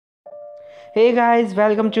Hey guys,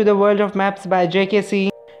 welcome to the world of maps by JKC.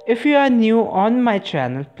 If you are new on my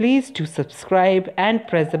channel, please do subscribe and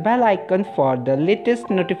press the bell icon for the latest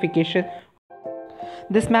notification.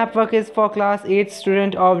 This map work is for class 8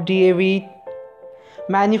 student of DAV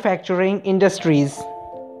Manufacturing Industries.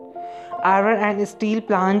 Iron and steel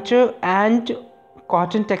plant and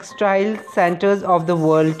cotton textile centers of the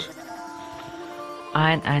world.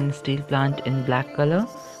 Iron and steel plant in black color,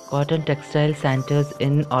 cotton textile centers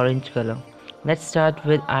in orange color. Let's start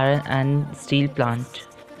with iron and steel plant.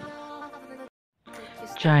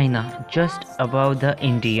 China, just above the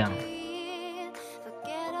India.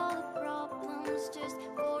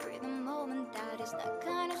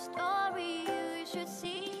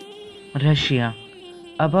 Russia,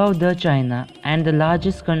 above the China and the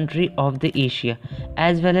largest country of the Asia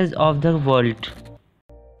as well as of the world.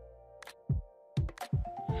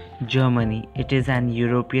 Germany, it is an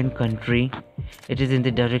European country. It is in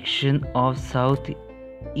the direction of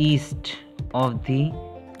southeast of the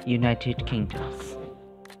United Kingdoms.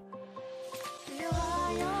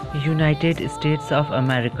 United States of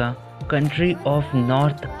America, country of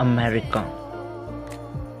North America.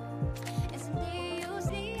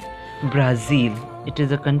 Brazil, it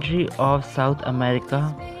is a country of South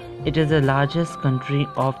America. It is the largest country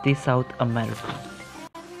of the South America.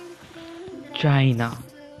 China,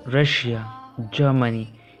 Russia,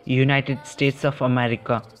 Germany, United States of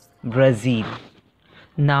America, Brazil.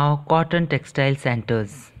 Now cotton textile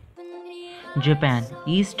centers. Japan,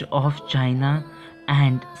 east of China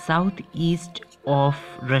and southeast of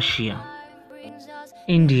Russia.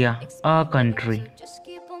 India, a country.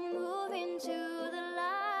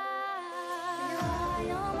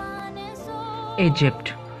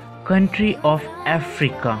 Egypt, country of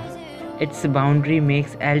Africa. Its boundary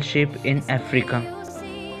makes L shape in Africa.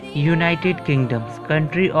 United Kingdoms,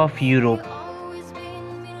 country of Europe.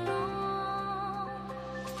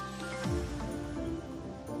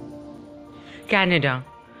 Canada,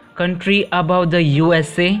 country above the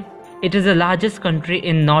USA. It is the largest country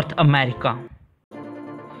in North America.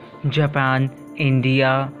 Japan,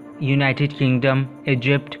 India, United Kingdom,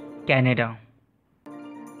 Egypt, Canada.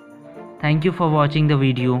 Thank you for watching the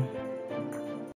video.